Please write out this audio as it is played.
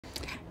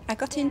I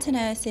got into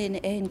nursing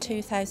in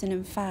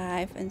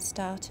 2005 and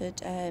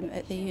started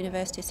at the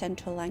University of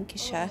Central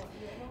Lancashire.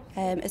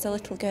 As a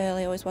little girl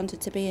I always wanted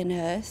to be a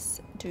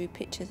nurse, drew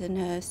pictures of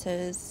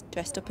nurses,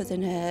 dressed up as a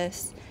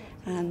nurse,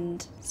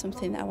 and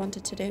something that I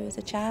wanted to do as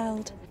a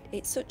child.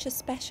 It's such a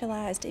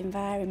specialised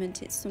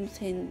environment. It's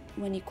something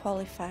when you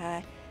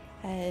qualify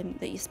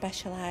that you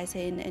specialise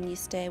in, and you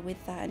stay with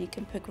that and you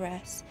can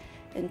progress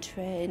and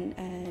train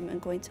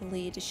and go into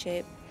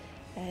leadership.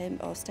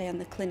 Or stay on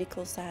the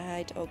clinical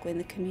side or go in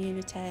the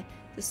community.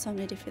 There's so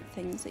many different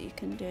things that you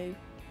can do.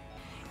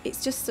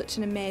 It's just such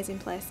an amazing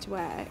place to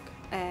work.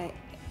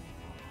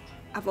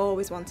 I've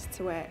always wanted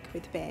to work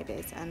with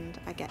babies and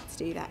I get to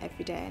do that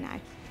every day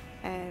now.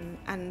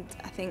 And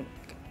I think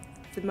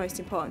the most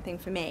important thing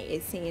for me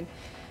is seeing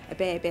a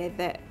baby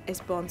that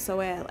is born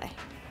so early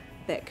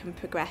that can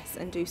progress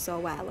and do so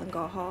well and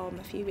go home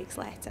a few weeks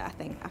later. I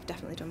think I've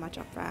definitely done my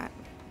job right.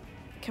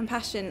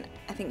 Compassion,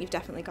 I think you've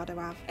definitely got to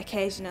have.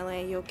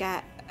 Occasionally you'll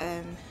get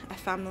a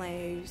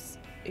family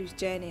whose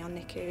journey on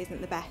NICU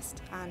isn't the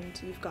best, and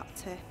you've got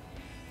to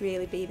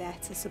really be there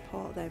to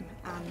support them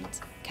and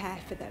care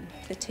for them.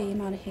 The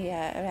team on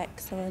here are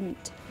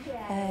excellent.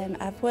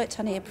 I've worked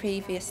on here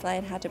previously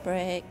and had a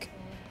break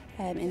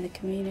in the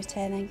community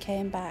and then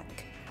came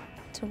back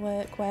to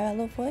work where I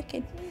love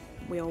working.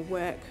 We all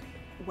work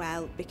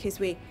well because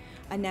we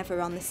are never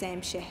on the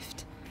same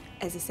shift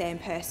as the same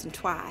person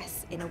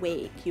twice in a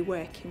week. You're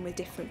working with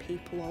different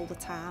people all the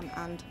time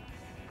and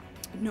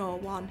no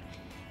one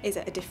is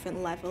at a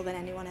different level than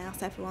anyone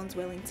else. Everyone's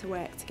willing to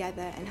work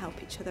together and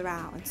help each other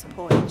out and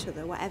support each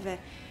other,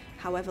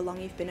 however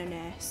long you've been a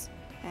nurse.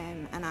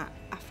 And I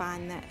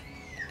find that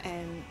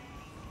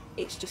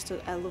it's just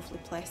a lovely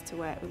place to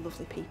work with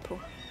lovely people.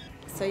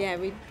 So yeah,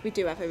 we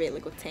do have a really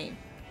good team.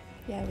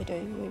 Yeah, we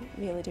do.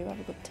 We really do have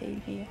a good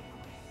team here.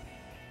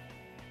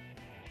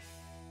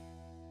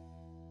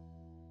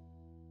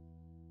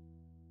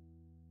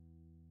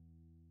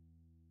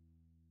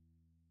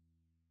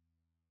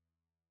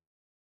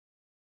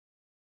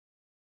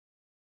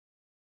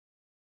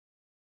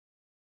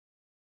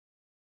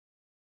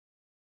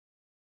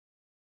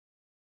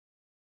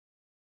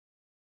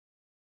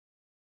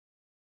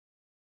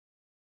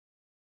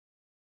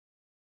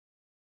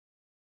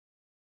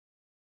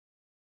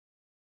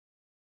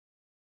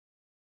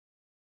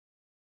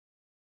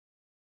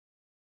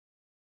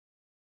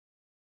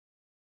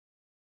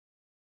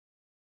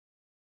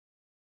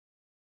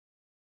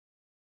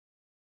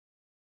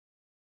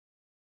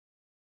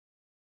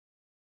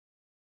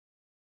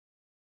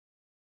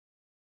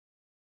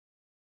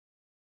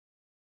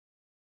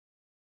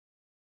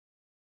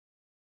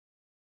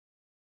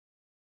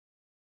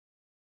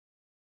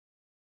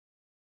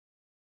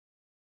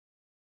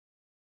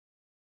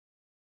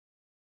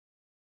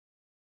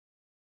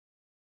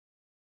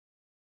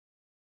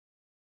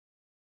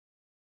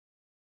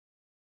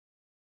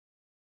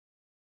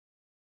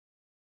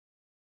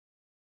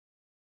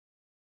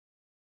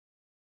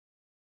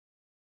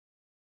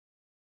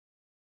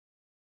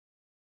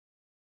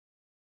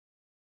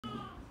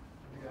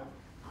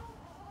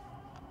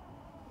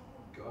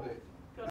 Got it.